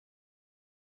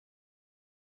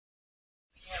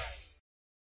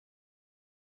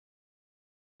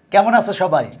কেমন আছো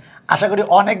সবাই? আশা করি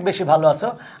অনেক বেশি ভালো আছো।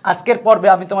 আজকের পর্বে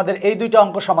আমি তোমাদের এই দুইটা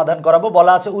অঙ্ক সমাধান করাবো।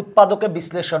 বলা আছে উৎপাদকে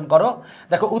বিশ্লেষণ করো।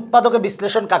 দেখো, উৎপাদকে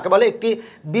বিশ্লেষণ কাকে বলে? একটি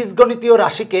বীজগণিতীয়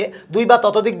রাশিকে দুই বা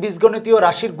ততোধিক বীজগণিতীয়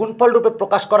রাশির গুণফল রূপে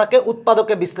প্রকাশ করাকে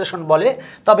উৎপাদকে বিশ্লেষণ বলে।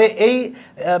 তবে এই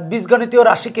বীজগণিতীয়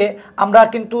রাশিকে আমরা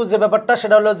কিন্তু যে ব্যাপারটা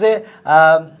সেটা হলো যে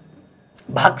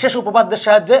ভাগশেষ উপপাদ্যের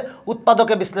সাহায্যে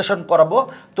উৎপাদকে বিশ্লেষণ করাবো।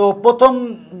 তো প্রথম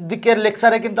দিকের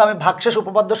লেকচারে কিন্তু আমি ভাগশেষ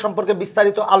উপপাদ্য সম্পর্কে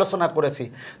বিস্তারিত আলোচনা করেছি।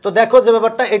 তো দেখো যে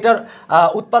ব্যাপারটা এটার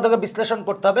উৎপাদকে বিশ্লেষণ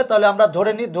করতে হবে। তাহলে আমরা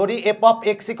ধরি F of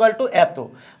x equal to এত,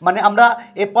 মানে আমরা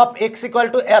F of x equal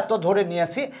to এত ধরে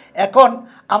নিয়েছি। এখন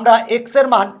আমরা এক্সের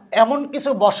মান এমন কিছু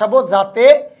বসাবো যাতে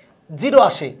 0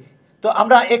 আসে। তো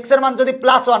আমরা এক্সের মান যদি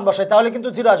 +1 বসাই তাহলে কিন্তু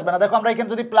 0 আসবে না। দেখো, আমরা এখানে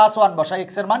যদি +1 বসাই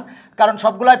এক্সের মান, কারণ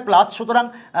সবগুলাই প্লাস, সুতরাং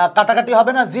কাটাকাটি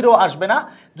হবে না, 0 আসবে না।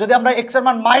 যদি আমরা এক্সের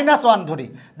মান -1 ধরি,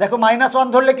 দেখো -1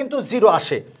 ধরলে কিন্তু 0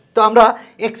 আসে। তো আমরা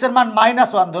এক্সের মান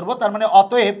 -1 ধরবো, তার মানে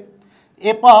অতএব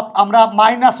এফ অফ আমরা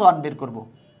 -1 বের করব।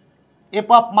 এফ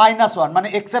অফ -1 মানে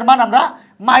এক্সের মান আমরা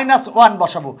 -1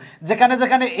 বসাবো। যেখানে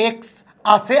যেখানে এক্স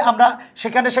আছে আমরা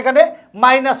সেখানে সেখানে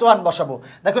 -1 বসাবো।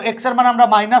 দেখো, এক্সের মান আমরা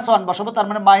 -1 বসাবো, তার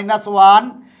মানে -1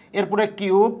 এরপরে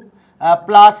কিউব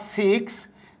 +6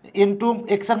 ইন্টু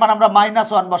এক্সের মান আমরা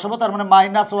 -1 বসাবো, তার মানে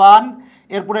 -1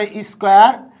 এরপরে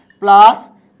স্কোয়ার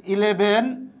 +11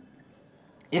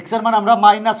 এক্সের মান আমরা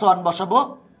 -1 বসাবো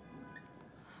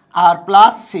আর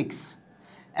 +6।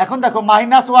 এখন দেখো,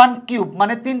 -1 কিউব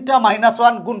মানে 3টা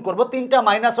 -1 গুণ করব। 3টা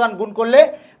 -1 গুণ করলে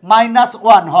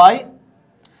 -1 হয়,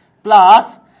 প্লাস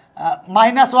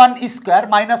 -1 স্কোয়ার।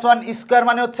 -1 স্কোয়ার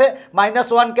মানে হচ্ছে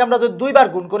 -1কে আমরা যদি 2বার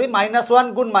গুণ করি, -1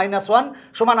 গুণ -1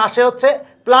 সমান আসে হচ্ছে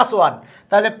 +1।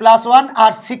 তাহলে +1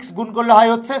 আর 6 গুণ করলে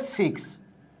হয় হচ্ছে 6,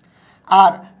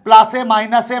 আর প্লাসে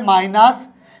মাইনাসে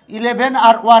 -11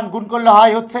 আর 1 গুণ করলে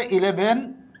হয় হচ্ছে 11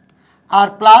 আর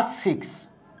 +6।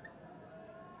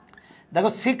 দেখো,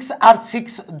 6 আর 6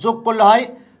 যোগ করলে হয়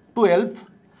 12,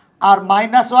 আর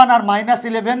 -1 আর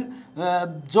 -11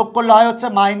 যোগ করলে হয় হচ্ছে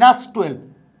 -12।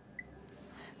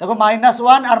 দেখো,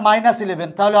 -1 আর -11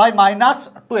 তাহলে হয়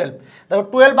 -12। দেখো,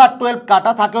 12 আর 12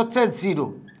 কাটা থাকে হচ্ছে 0।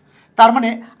 তার মানে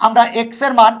আমরা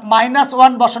এক্সের মান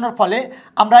 -1 বসানোর ফলে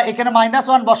আমরা এখানে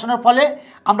 -1 বসানোর ফলে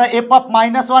আমরা এফ অফ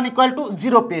 -1 ইকুয়াল টু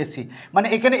 0 পেয়েছি। মানে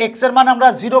এখানে এক্সের মান আমরা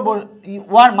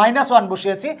 -1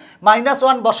 বসিয়েছি,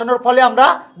 -1 বসানোর ফলে আমরা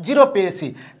 0 পেয়েছি।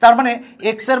 তার মানে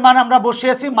এক্সের মান আমরা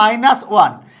বসিয়েছি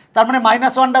 -1। তার মানে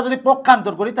 -1টা যদি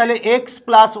পক্ষান্তর করি তাহলে x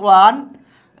 + 1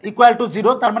 ইকুয়াল টু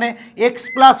 0। তার মানে x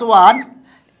 + 1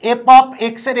 এফ অফ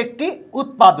এক্সের একটি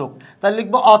উৎপাদক। তাহলে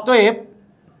লিখব অতএব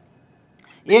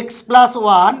x +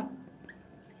 1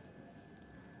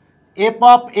 এফ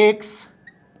অফ এক্স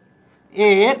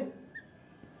এর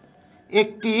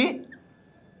একটি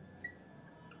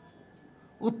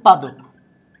উৎপাদক।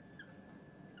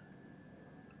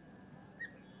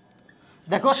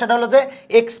 দেখো, সেটা হলো যে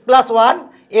x + 1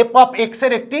 এফ অফ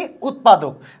এক্সের একটি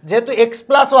উৎপাদক। যেহেতু x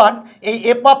 + 1 এই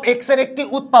এফ অফ এক্সের একটি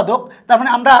উৎপাদক, তার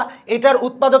মানে আমরা এটার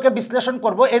উৎপাদকে বিশ্লেষণ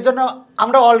করব। এই জন্য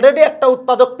আমরা অলরেডি একটা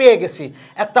উৎপাদক পেয়ে গেছি,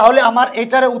 তাহলে আমার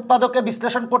এটার উৎপাদকে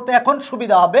বিশ্লেষণ করতে এখন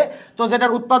সুবিধা হবে। তো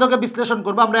যেটার উৎপাদকে বিশ্লেষণ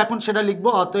করব আমরা এখন সেটা লিখব।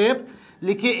 অতএব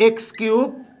লিখি x³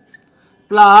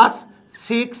 +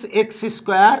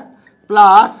 6x²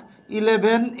 +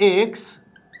 11x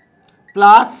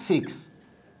 + 6।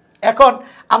 এখন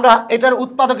আমরা এটার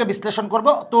উৎপাদকে বিশ্লেষণ করব।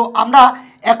 তো আমরা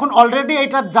এখন অলরেডি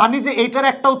এটা জানি যে এইটার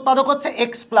একটা উৎপাদক হচ্ছে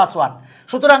x + 1,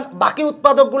 সুতরাং বাকি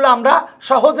উৎপাদকগুলো আমরা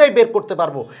সহজেই বের করতে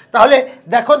পারবো। তাহলে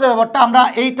দেখো যে ব্যাপারটা, আমরা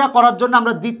এইটা করার জন্য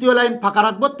আমরা দ্বিতীয় লাইন ফাঁকা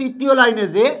রাখবো। তৃতীয় লাইনে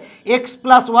যে x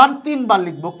 + 1 3বার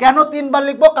লিখবো। কেন 3বার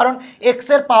লিখবো? কারণ x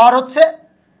এর পাওয়ার হচ্ছে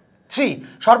 3,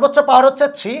 সর্বোচ্চ পাওয়ার হচ্ছে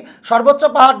 3, সর্বোচ্চ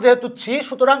পাওয়ার যেহেতু 3,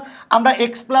 সুতরাং আমরা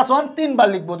x + 1 3বার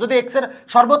লিখবো। যদি x এর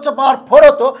সর্বোচ্চ পাওয়ার 4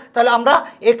 হতো তাহলে আমরা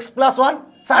x + 1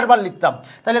 4বার লিখতাম।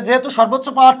 তাহলে যেহেতু সর্বোচ্চ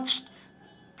পাওয়ার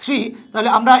 3, তাহলে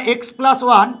আমরা x +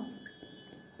 1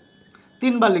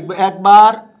 3বার লিখবো,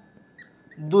 1বার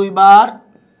 2বার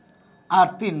আর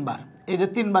 3বার। এই যে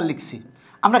 3বার লিখছি।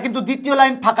 আমরা কিন্তু দ্বিতীয়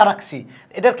লাইন ফাঁকা রাখছি,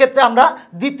 এটার ক্ষেত্রে আমরা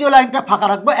দ্বিতীয় লাইনটা ফাঁকা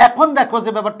রাখবো। এখন দেখো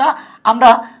যে ব্যাপারটা,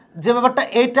 আমরা যে ব্যাপারটা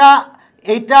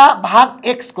এইটা ভাগ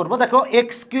x করব। দেখো,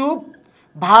 x³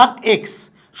 ভাগ x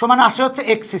সমান আসে হচ্ছে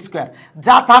x²।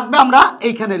 যা থাকবে আমরা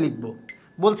এইখানে লিখব।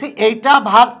 বলছি এইটা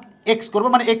ভাগ x করব,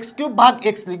 মানে x³ ভাগ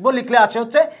x লিখব। লিখলে আসে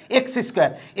হচ্ছে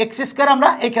x²। আমরা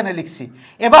এইখানে লিখছি।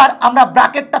 এবার আমরা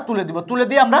ব্র্যাকেটটা তুলে দিব, তুলে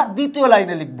দিয়ে আমরা দ্বিতীয়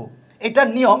লাইনে লিখব। এটা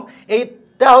নিয়ম,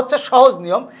 এটা হচ্ছে সহজ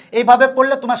নিয়ম। এইভাবে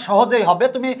করলে তোমার সহজেই হবে।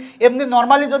 তুমি এমনি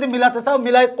নর্মালি যদি মিলাতে চাও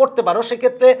মিলাই করতে পারো,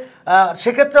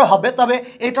 সেক্ষেত্রেও হবে। তবে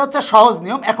এটা হচ্ছে সহজ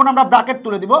নিয়ম। এখন আমরা ব্র্যাকেট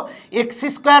তুলে দিব। x²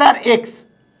 আর x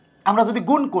আমরা যদি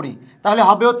গুণ করি তাহলে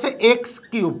হবে হচ্ছে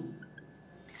x³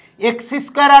 এক্স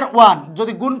স্কোয়ার আর 1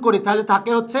 যদি গুণ করি তাহলে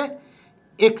থাকে হচ্ছে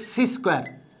এক্স স্কোয়ার।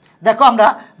 দেখো আমরা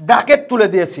ব্র্যাকেট তুলে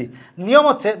দিয়েছি। নিয়ম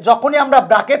হচ্ছে যখনই আমরা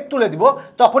ব্র্যাকেট তুলে দিব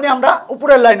তখনই আমরা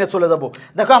উপরের লাইনে চলে যাব।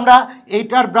 দেখো আমরা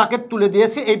এইটার ব্র্যাকেট তুলে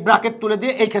দিয়েছি, এই ব্র্যাকেট তুলে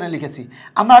দিয়ে এইখানে লিখেছি।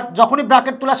 আমরা যখনই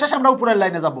ব্র্যাকেট তোলা শেষ আমরা উপরের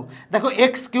লাইনে যাব। দেখো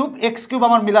এক্স কিউব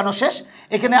আমার মিলানো শেষ।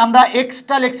 এখানে আমরা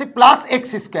এক্সটা লিখছি প্লাস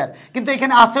এক্স স্কোয়ার, কিন্তু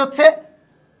এখানে আছে হচ্ছে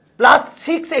প্লাস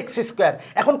 6x স্কোয়ার।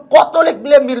 এখন কত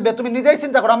লিখলে মিলবে তুমি নিজেই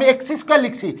চিন্তা করো। আমি এক্স স্কোয়ার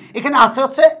লিখছি, এখানে আছে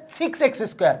হচ্ছে 6x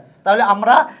স্কোয়ার, তাহলে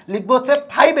আমরা লিখবো হচ্ছে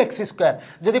 5x স্কোয়ার।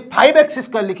 যদি 5x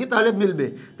স্কোয়ার লিখি তাহলে মিলবে,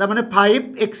 তার মানে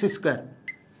 5x স্কোয়ার।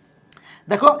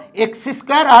 দেখো এক্স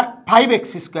স্কোয়ার আর 5x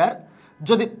স্কোয়ার,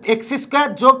 যদি এক্স স্কোয়ার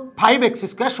যোগ 5x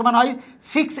স্কোয়ার সমান হয়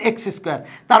 6x স্কোয়ার।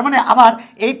 তার মানে আমার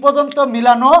এই পর্যন্ত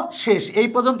মিলানো শেষ, এই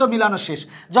পর্যন্ত মিলানো শেষ।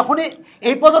 যখনই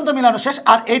এই পর্যন্ত মিলানো শেষ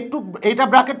আর এইটা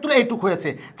ব্র্যাকেট তুলে এইটুক হয়েছে,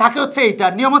 থাকে হচ্ছে এইটা।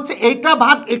 নিয়ম হচ্ছে এইটা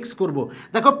ভাগ এক্স করব।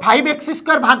 দেখো 5x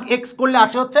স্কোয়ার ভাগ এক্স করলে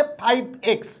আসে হচ্ছে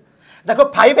 5x। দেখো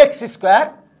 5x স্কোয়ার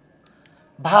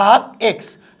ভাগ এক্স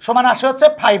সমান আসে হচ্ছে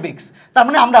 5x। তার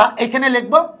মানে আমরা এখানে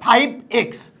লিখব 5x।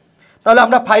 তাহলে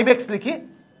আমরা 5x লিখি,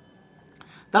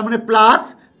 তার মানে প্লাস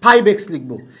 5x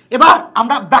লিখব। এবার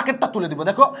আমরা ব্র্যাকেটটা তুলে দিব।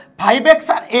 দেখো 5x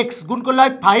আর x গুণ করলে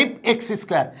হয় 5x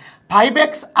স্কোয়ার,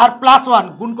 5x আর প্লাস 1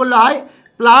 গুণ করলে হয়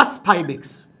প্লাস 5x।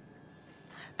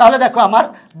 তাহলে দেখো আমার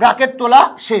ব্র্যাকেট তোলা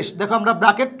শেষ। দেখো আমরা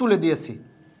ব্র্যাকেট তুলে দিয়েছি।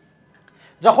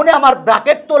 যখনই আমার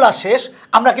ব্র্যাকেট তোলা শেষ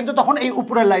আমরা কিন্তু তখন এই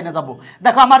উপরের লাইনে যাব।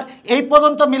 দেখো আমার এই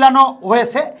পর্যন্ত মিলানো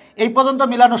হয়েছে, এই পর্যন্ত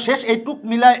মিলানো শেষ,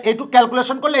 এইটুক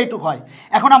ক্যালকুলেশন করলে এইটুক হয়।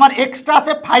 এখন আমার এক্সট্রা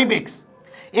আছে 5x,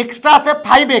 এক্সট্রা আছে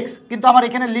 5x, কিন্তু আমার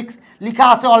এখানে লিখা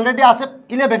আছে অলরেডি আছে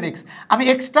 11x। আমি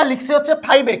এক্সট্রা লিখছি হচ্ছে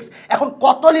 5x। এখন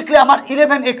কত লিখলে আমার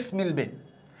 11x মিলবে?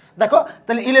 দেখো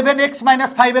তাহলে 11x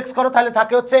মাইনাস 5x করো, তাহলে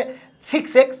থাকে হচ্ছে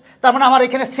 6x। তার মানে আমার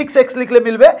এখানে 6x লিখলে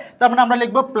মিলবে, তার মানে আমরা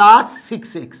লিখবো প্লাস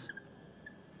 6x।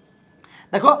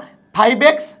 দেখো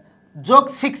 5x যোগ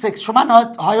 6x সমান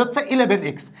হয় হচ্ছে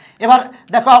 11x। এবার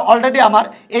দেখো অলরেডি আমার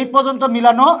এই পর্যন্ত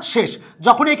মিলানো শেষ।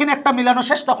 যখনই এখানে একটা মিলানো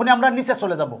শেষ তখনই আমরা নিচে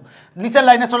চলে যাব, নিচের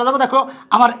লাইনে চলে যাব। দেখো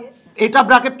আমার এটা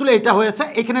ব্র্যাকেট তুলে এটা হয়েছে,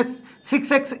 এখানে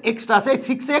 6x এক্সট্রা আছে, এই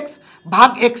 6x ভাগ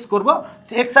x করব।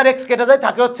 x আর x কেটে যায়,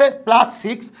 থাকে হচ্ছে প্লাস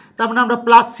 6। তার মানে আমরা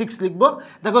প্লাস 6 লিখব।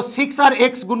 দেখো 6 আর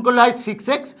x গুণ করলে হয়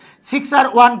 6x, 6 আর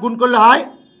 1 গুণ করলে হয়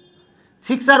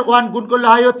 6 আর 1 গুণ করলে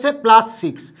হয় হচ্ছে প্লাস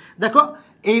 6। দেখো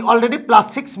এই অলরেডি প্লাস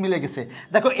 6 মিলে গেছে।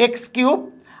 দেখো এক্স কিউব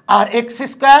আর এক্স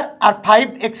স্কোয়ার আর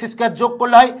 5x স্কোয়ার যোগ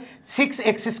করলে হয়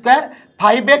 6x square,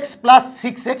 5x plus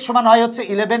 6x সমান হয় হচ্ছে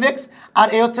 11x, আর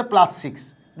এ হচ্ছে প্লাস 6।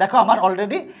 দেখো আমার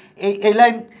অলরেডি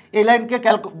এই লাইনকে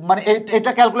মানে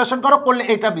এটা ক্যালকুলেশন করলে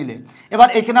এটা মিলে। এবার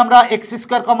এখানে আমরা এক্স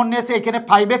স্কোয়ার কমন নিয়েছি, এখানে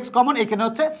 5x কমন, এখানে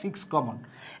হচ্ছে 6 কমন।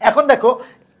 এখন দেখো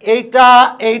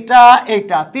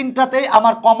এইটা তিনটাতেই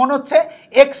আমার কমন হচ্ছে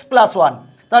x প্লাস 1।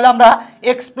 তাহলে আমরা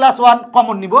x প্লাস 1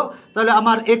 কমন নিব। তাহলে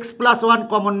আমার x প্লাস 1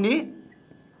 কমন নিই,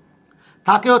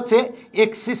 থাকে হচ্ছে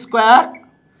x স্কোয়ার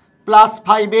প্লাস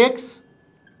 5x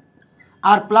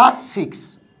আর প্লাস 6।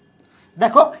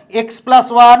 দেখো x plus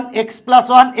 1 x plus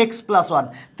 1 x plus 1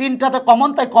 তিনটাতে common,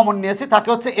 তাই কমন নিয়েছি, থাকে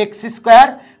হচ্ছে x square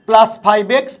plus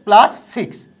 5x plus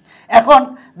 6। এখন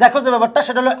দেখো যে ব্যাপারটা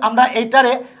সেটা হলো আমরা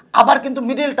এইটারে আবার কিন্তু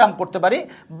মিডিল টার্ম করতে পারি,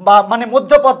 বা মানে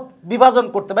মধ্যপদ বিভাজন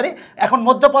করতে পারি। এখন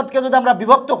মধ্যপদকে যদি আমরা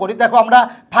বিভক্ত করি, দেখো আমরা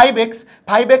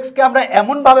 5xকে আমরা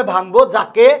এমনভাবে ভাঙবো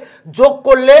যাকে যোগ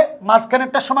করলে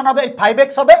মাঝখানেরটা সমান হবে, এই 5x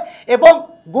হবে, এবং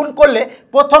গুণ করলে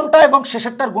প্রথমটা এবং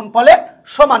শেষেরটার গুণফলের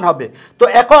সমান হবে। তো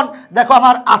এখন দেখো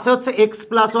আমার আছে হচ্ছে x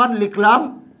প্লাস 1 লিখলাম।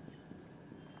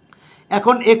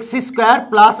 এখন x স্কোয়ার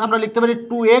প্লাস আমরা লিখতে পারি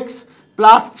 2x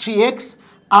প্লাস 3x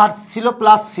আর ছিল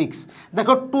প্লাস 6।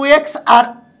 দেখো 2x আর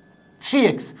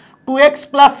 3x, 2x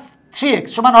প্লাস 3x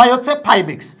সমান হয় হচ্ছে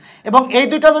 5x, এবং এই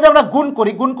দুইটা যদি আমরা গুণ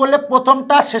করি, গুণ করলে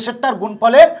প্রথমটা শেষেরটার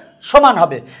গুণফলের সমান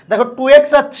হবে। দেখো 2x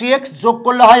আর 3x যোগ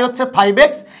করলে হয় হচ্ছে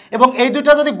 5x, এবং এই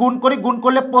দুইটা যদি গুণ করি, গুণ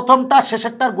করলে প্রথমটা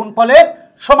শেষেরটার গুণফলের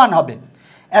সমান হবে।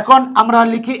 এখন আমরা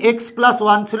লিখি x প্লাস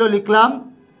 1 ছিল লিখলাম।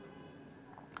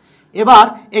 এবার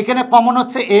এখানে কমন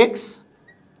হচ্ছে x,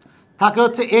 থাকে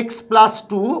হচ্ছে x প্লাস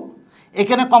 2,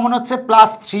 এখানে কমন হচ্ছে প্লাস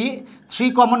 3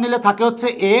 কমন নিলে থাকে হচ্ছে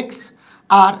x,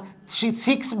 আর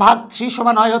 6 ভাগ 3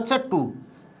 সমান হয় হচ্ছে 2।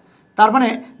 তার মানে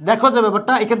দেখো যে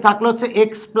ব্যাপারটা এখানে থাকলে হচ্ছে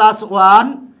x প্লাস 1,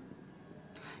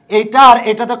 এইটা আর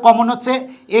এটাতে কমন হচ্ছে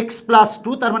x প্লাস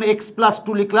 2, তার মানে x প্লাস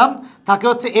 2 লিখলাম, থাকে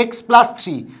হচ্ছে x প্লাস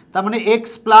 3, তার মানে x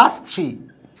প্লাস 3।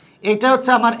 এইটা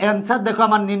হচ্ছে আমার অ্যান্সার। দেখো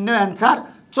আমার নির্ণয় অ্যান্সার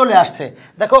চলে আসছে।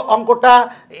 দেখো অঙ্কটা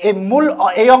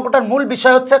এই অঙ্কটার মূল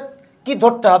বিষয় হচ্ছে কি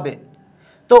ধরতে হবে।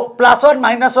 তো +1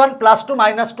 -1 +2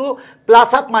 -2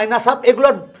 +1/2 -1/2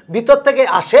 এগুলোর ভিতর থেকে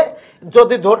আসে।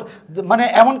 যদি মানে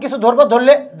এমন কিছু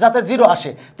ধরলে যাতে 0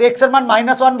 আসে, তো x এর মান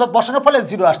 -1 বসানোর ফলে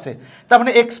 0 আসছে, তার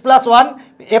মানে x + 1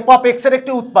 f অফ x এর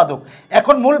একটি উৎপাদক।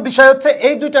 এখন মূল বিষয় হচ্ছে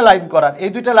এই দুইটা লাইন করার। এই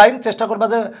দুইটা লাইন চেষ্টা করবা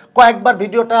যে কয়েকবার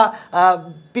ভিডিওটা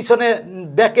পিছনে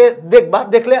ব্যাকে দেখবা,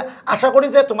 দেখলে আশা করি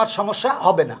যে তোমার সমস্যা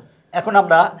হবে না। এখন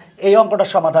আমরা এই অঙ্কটা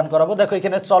সমাধান করাবো। দেখো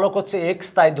এখানে চলক হচ্ছে x,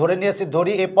 তাই ধরে নিয়েছি,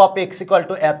 ধরি f অফ x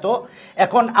 = এত।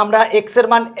 এখন আমরা x এর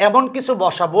মান এমন কিছু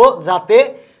বসাবো যাতে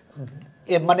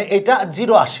মানে এটা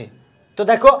 0 আসে। তো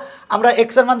দেখো আমরা x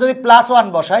এর মান যদি +1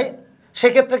 বসাই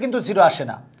সেক্ষেত্রে কিন্তু 0 আসে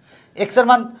না। x এর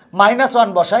মান -1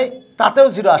 বসাই তাতেও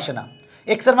 0 আসে না।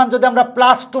 x এর মান যদি আমরা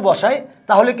 +2 বসাই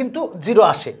তাহলে কিন্তু 0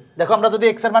 আসে। দেখো আমরা যদি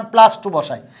x এর মান +2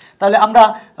 বসাই তাহলে আমরা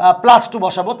 +2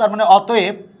 বসাবো, তার মানে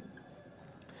অতএব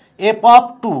f অফ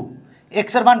 2, x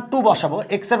এর মান 2 বসাবো।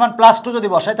 x এর মান +2 যদি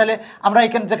বসাই তাহলে আমরা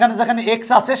এখানে যেখানে x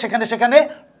আছে সেখানে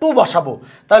 2 বসাবো।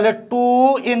 তাহলে 2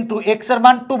 × x এর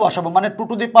মান 2 বসাবো, মানে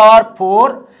 2⁴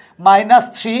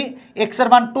 -3, x এর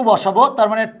মান 2 বসাবো, তার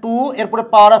মানে 2 এরপরে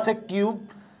পাওয়ার আছে কিউব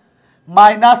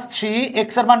 -3, x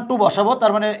এর মান 2 বসাবো,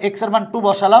 তার মানে x এর মান 2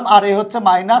 বসালাম, আর এ হচ্ছে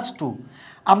 -2।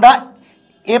 আমরা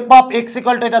f অফ x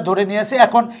 = এটা ধরে নিয়েছি।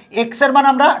 এখন x এর মান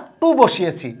আমরা 2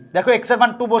 বসিয়েছি। দেখো x এর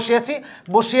মান 2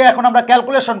 বসিয়ে এখন আমরা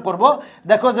ক্যালকুলেশন করব।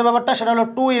 দেখো যে ব্যাপারটা সেটা হলো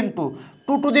 2 ×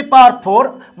 2⁴,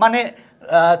 মানে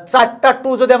 4টা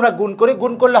 2 যদি আমরা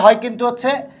গুণ করলে হয় কিন্তু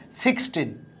হচ্ছে 16,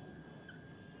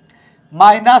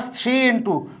 -3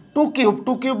 ×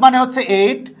 2³ মানে হচ্ছে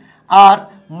 8, আর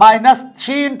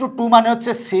 -3 × 2 মানে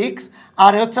হচ্ছে 6,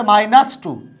 আর হচ্ছে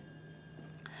 -2।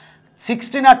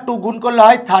 16 আর 2 গুণ করলে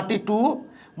হয় 32,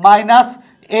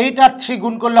 -8 আর 3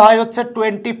 গুণ করলে হয় হচ্ছে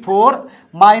 24,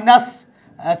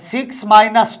 -6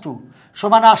 -2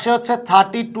 সমান আসে হচ্ছে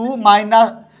 32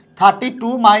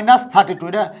 -32,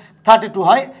 এটা 32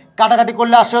 হয়, কাটাকাটি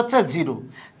করলে আসে হচ্ছে 0।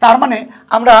 তার মানে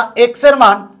আমরা x এর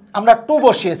মান আমরা 2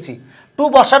 বসিয়েছি। 2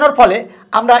 বসানোর ফলে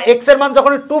আমরা x এর মান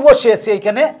যখন 2 বসিয়েছি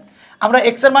এইখানে, আমরা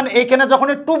x এর মান এইখানে যখন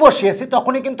 2 বসিয়েছি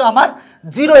তখনই কিন্তু আমার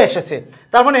 0 এসেছে।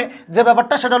 তার মানে যে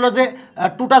ব্যাপারটা সেটা হলো যে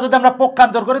 2টা যদি আমরা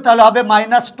পক্ষান্তর করি তাহলে হবে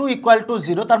 -2 =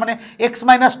 0, তার মানে x -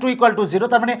 2 = 0,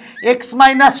 তার মানে x -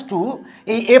 2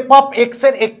 এই f অফ x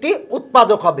এর একটি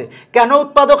উৎপাদক হবে। কেন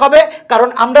উৎপাদক হবে? কারণ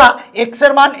আমরা x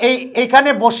এর মান এইখানে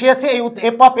বসিয়েছি, এই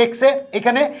f অফ x এ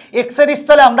এখানে x এর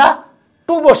স্থলে আমরা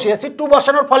 2 বসিয়েছি। 2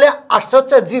 বসানোর ফলে আসছে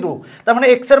হচ্ছে 0, তার মানে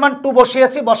x এর মান 2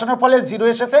 বসিয়েছি, বসানোর ফলে 0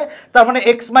 এসেছে, তার মানে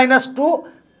x - 2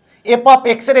 f অফ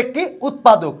x এর একটি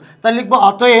উৎপাদক। তাহলে লিখব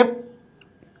অতএব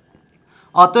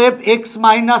x -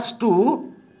 2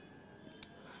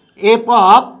 f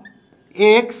অফ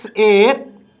x এর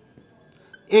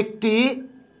একটি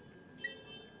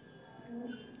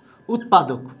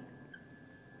উৎপাদক।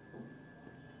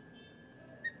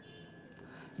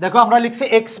 দেখো আমরা লিখছি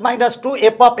x - 2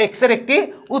 f অফ x এর একটি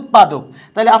উৎপাদক।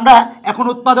 তাহলে আমরা এখন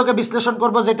উৎপাদকে বিশ্লেষণ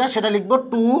করব, সেটা লিখব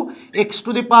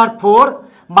 2x⁴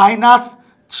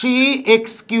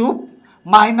 -3x³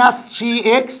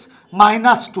 -3x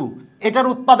 -2, এটার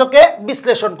উৎপাদকে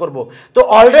বিশ্লেষণ করব। তো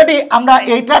অলরেডি আমরা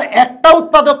এইটার একটা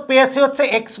উৎপাদক পেয়েছি হচ্ছে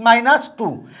x -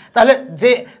 2। তাহলে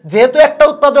যেহেতু একটা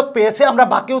উৎপাদক পেয়েছি আমরা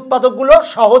বাকি উৎপাদকগুলো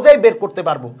সহজেই বের করতে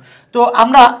পারবো। তো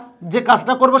আমরা যে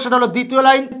কাজটা করব সেটা হলো দ্বিতীয়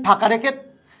লাইন ফাঁকা রেখে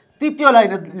তৃতীয়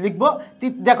লাইনে লিখব।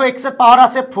 দেখো x এর পাওয়ার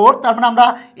আছে 4, তার মানে আমরা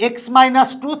x -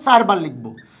 2 4 বার লিখব।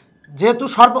 যেহেতু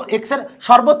x এর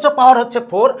সর্বোচ্চ পাওয়ার হচ্ছে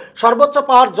 4, সর্বোচ্চ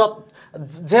পাওয়ার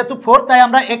যেহেতু 4, তাই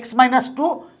আমরা x - 2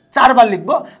 4 বার লিখব।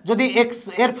 যদি x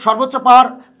এর সর্বোচ্চ পাওয়ার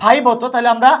 5 হতো তাহলে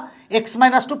আমরা x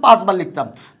 - 2 5 বার লিখতাম।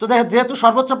 তো দেখো যেহেতু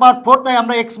সর্বোচ্চ পাওয়ার 4, তাই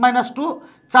আমরা x - 2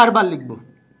 4 বার লিখব।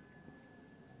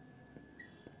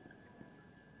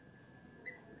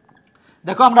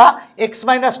 দেখো আমরা x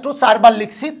 - 2 4 বার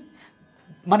লিখছি,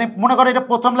 মানে মনে করো এটা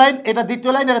প্রথম লাইন, এটা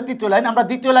দ্বিতীয় লাইন, এটা তৃতীয় লাইন। আমরা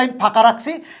দ্বিতীয় লাইন ফাঁকা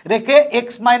রাখছি, রেখে x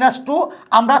 - 2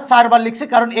 আমরা 4 বার লিখছি,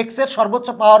 কারণ x এর সর্বোচ্চ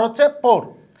পাওয়ার হচ্ছে 4।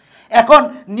 এখন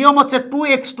নিয়ম হচ্ছে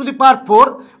 2x⁴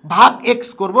 ভাগ x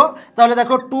করব। তাহলে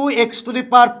দেখো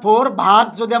 2x⁴ ভাগ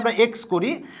যদি আমরা x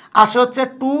করি আসে হচ্ছে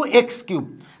 2x³।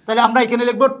 তাহলে আমরা এখানে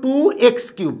লিখব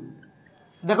 2x³।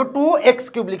 দেখো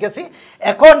 2x³ লিখেছি।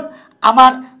 এখন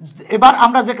এবার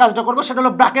আমরা যে কাজটা করব সেটা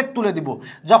হলো ব্র্যাকেট তুলে দিব।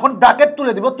 যখন ব্র্যাকেট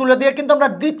তুলে দিব, তুলে দিয়ে কিন্তু আমরা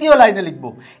দ্বিতীয় লাইনে লিখব।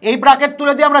 এই ব্র্যাকেট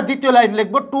তুলে দিয়ে আমরা দ্বিতীয় লাইন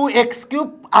লিখব 2x³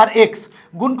 আর x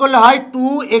গুণ করলে হয়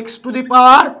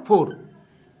 2x⁴।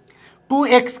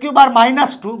 2x³ আর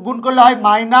 -2 গুণ করলে হয়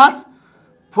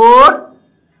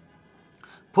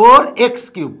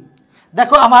 -4x³।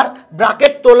 দেখো আমার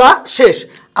ব্র্যাকেট তোলা শেষ।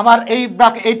 আমার এই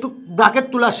ব্র্যাকেট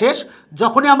তোলা শেষ,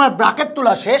 যখনই আমরা ব্র্যাকেট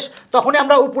তোলা শেষ তখনই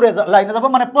আমরা উপরে লাইনে যাব,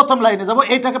 মানে প্রথম লাইনে যাব।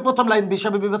 এইটাকে প্রথম লাইন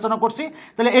হিসাবে বিবেচনা করছি,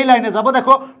 তাহলে এই লাইনে যাব।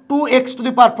 দেখো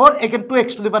 2x⁴, এখানে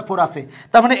 2x⁴ আছে,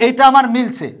 তার মানে এইটা আমার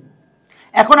মিলছে।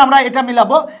 এখন আমরা এটা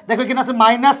মিলাবো। দেখো এখানে আছে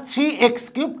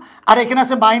 -3x³ আর এখানে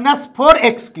আছে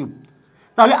 -4x³।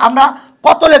 তাহলে আমরা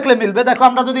কত লিখলে মিলবে? দেখো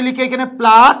আমরা যদি লিখি এখানে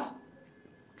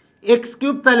 +x³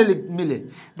 তাহলে মিলে।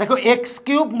 দেখো x³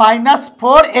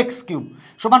 -4x³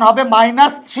 সমান হবে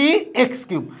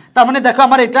 -3x³। তার মানে দেখো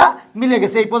আমার এটা মিলে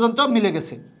গেছে, এই পর্যন্ত মিলে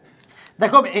গেছে।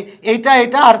 দেখো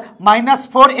এইটা আর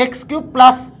 -4x³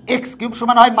 + x³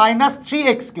 সমান হয়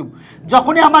 -3x³।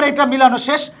 যখনই আমার এটা মিলানো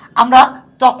শেষ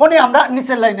তখনই আমরা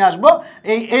নিচের লাইনে আসবো,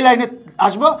 এই লাইনে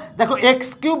আসবো। দেখো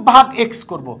x³ ভাগ x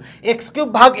করব, x³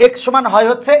 ভাগ x সমান হয়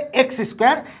হচ্ছে x²,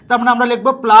 তার মানে আমরা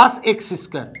লিখবো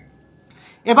 +x²।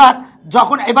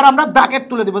 এবার আমরা ব্র্যাকেট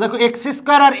তুলে দেবো। দেখো x²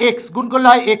 আর x গুণ করলে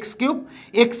হয় x³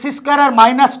 x² আর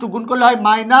 -2 গুণ করলে হয়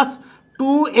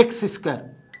 -2x²।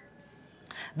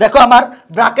 দেখো আমার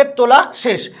ব্র্যাকেট তোলা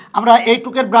শেষ, আমরা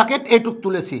এইটুকের ব্র্যাকেট এইটুক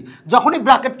তুলেছি। যখনই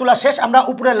ব্র্যাকেট তোলা শেষ আমরা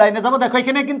উপরের লাইনে যাব। দেখো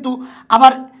এখানে কিন্তু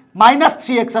আমার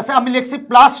 -3x আছে, আমি লিখছি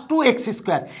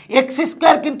 +2x²।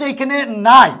 x² কিন্তু এখানে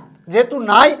নাই, যেহেতু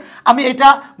নাই আমি এটা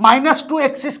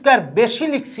 -2x² বেশি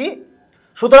লিখছি,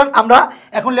 সুতরাং আমরা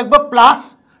এখন লিখব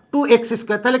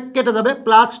 +2x²। তাহলে কেটে যাবে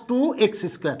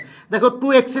 +2x²। দেখো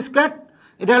 2x²,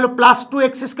 এটা হলো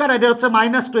 +2x² আর এটা হচ্ছে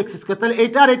 -2x², তাহলে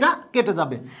এইটা আর এটা কেটে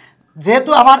যাবে।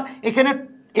 যেহেতু আমার এখানে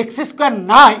x²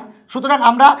 নাই, সুতরাং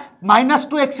আমরা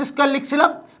 -2x²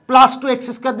 লিখছিলাম,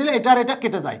 +2x² দিলে এটা আর এটা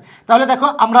কেটে যায়। তাহলে দেখো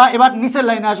আমরা এবার নিচের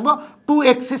লাইনে আসবো।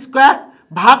 2x²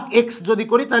 ভাগ x যদি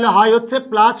করি তাহলে হয় হচ্ছে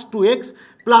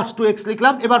 +2x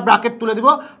লিখলাম। এবার ব্র্যাকেট তুলে দিব।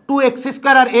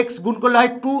 2x² আর x গুণ করলে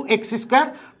হয় 2x²,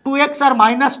 2x আর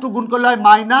 -2 গুণ করলে হয়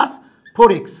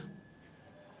 -4x।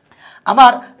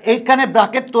 আমার এইখানে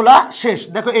ব্র্যাকেট তোলা শেষ।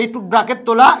 দেখো এইটুক ব্র্যাকেট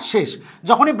তোলা শেষ।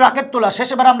 যখনই ব্র্যাকেট তোলা শেষ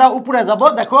এবার আমরা উপরে যাব।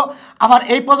 দেখো আমার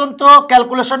এই পর্যন্ত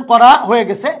ক্যালকুলেশন করা হয়ে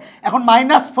গেছে। এখন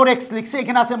 -4x লিখছি,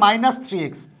 এখানে আছে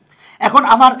 -3x। এখন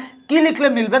আমার কি লিখলে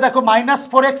মিলবে? দেখো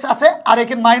 -4x আছে আর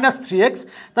এখানে -3x,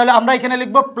 তাহলে আমরা এখানে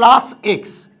লিখব +x।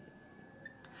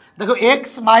 দেখো x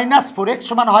 -4x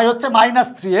সমান হয় হচ্ছে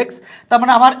 -3x, তার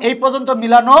মানে আমার এই পর্যন্ত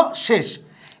মিলানো শেষ।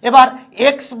 এবার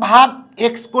x ভাগ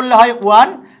x করলে হয় 1,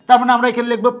 তার মানে আমরা এখানে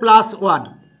লিখব +1।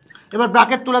 এবার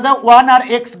ব্র্যাকেট তুলে দাও। 1 আর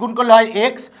x গুণ করলে হয়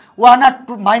x, 1 আর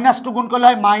 -2 গুণ করলে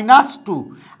হয় -2।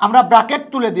 আমরা ব্র্যাকেট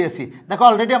তুলে দিয়েছি। দেখো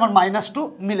অলরেডি আমার -2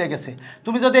 মিলে গেছে।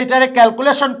 তুমি যদি এটারে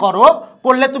ক্যালকুলেশন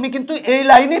করলে তুমি কিন্তু এই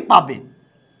লাইনই পাবে।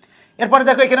 এরপরে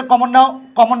দেখো এখানে কমন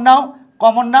নাও।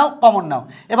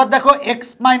 এবার দেখো x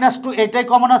 -2 এইটাই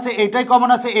কমন আছে, এইটাই কমন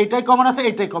আছে, এইটাই কমন আছে,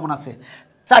 এইটাই কমন আছে।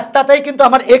 চারটাতেই কিন্তু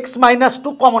আমার x -2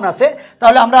 কমন আছে,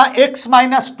 তাহলে আমরা x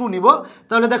 -2 নিব।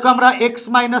 তাহলে দেখো আমরা x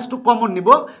 -2 কমন নিব।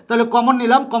 তাহলে কমন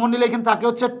নিলাম, কমন নিলে এখানে থাকে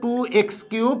হচ্ছে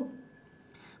 2x³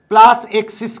 + x²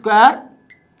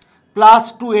 +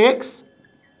 2x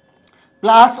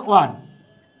 + 1।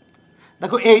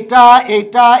 দেখো এইটা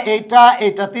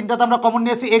তিনটাতে আমরা কমন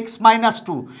নিয়েছি। x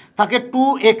 -2 থাকে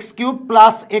 2x³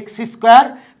 + x²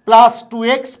 +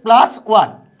 2x + 1।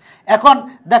 এখন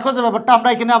দেখো যে ব্যাপারটা আমরা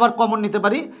এখানে আবার কমন নিতে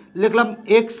পারি, লিখলাম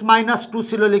x -2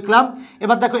 ছিল লিখলাম।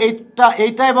 এবার দেখো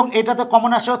এইটা এবং এইটাতে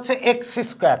কমন আসে হচ্ছে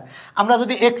x²। আমরা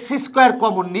যদি x²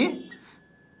 কমন নিই,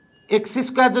 x²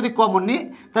 যদি কমন নিই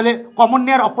তাহলে কমন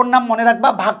নেওয়ার অপর নাম মনে রাখবা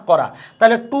ভাগ করা।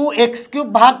 তাহলে 2x³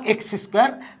 ভাগ x²,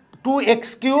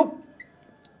 2x³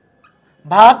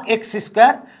 ভাগ x²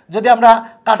 যদি আমরা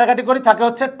কাটাকাটি করি থাকে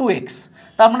হচ্ছে 2x,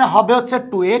 তার মানে হবে হচ্ছে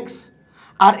 2x।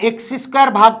 আর x²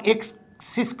 ভাগ x²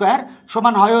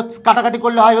 সমান হয় হচ্ছে, কাটাকাটি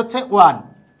করলে হয় হচ্ছে 1।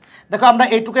 দেখো আমরা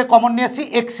এইটুকে কমন নিয়েছি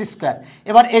x²।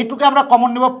 এবার এইটুকে আমরা কমন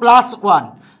নেব +1।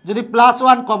 যদি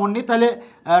 +1 কমন নিই তাহলে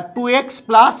 2x +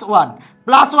 1।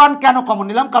 +1 কেন কমন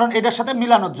নিলাম? কারণ এটার সাথে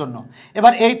মিলানোর জন্য।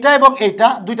 এবার এইটা এবং এইটা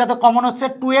দুইটাতে কমন হচ্ছে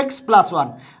 2x + 1।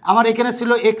 আমার এখানে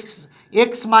ছিল x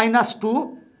 -2,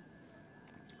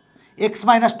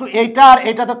 এইটা আর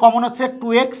এইটাতে কমন হচ্ছে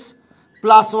 2x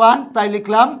 + 1, তাই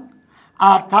লিখলাম।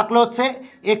 আর থাকলো হচ্ছে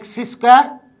x²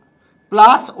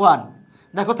 + 1।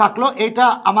 দেখো থাকলো, এইটা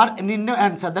আমার নির্ণয়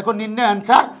অ্যান্সার। দেখো নির্ণয়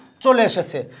অ্যান্সার চলে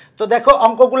এসেছে। তো দেখো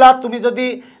অঙ্কগুলা তুমি যদি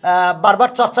বারবার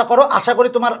চর্চা করো আশা করি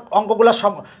তোমার অঙ্কগুলা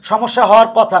সমস্যা হওয়ার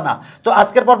কথা না। তো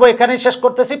আজকের পর্ব এখানেই শেষ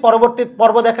করতেছি, পরবর্তী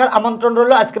পর্ব দেখার আমন্ত্রণ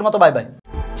রইল। আজকের মতো বাই বাই।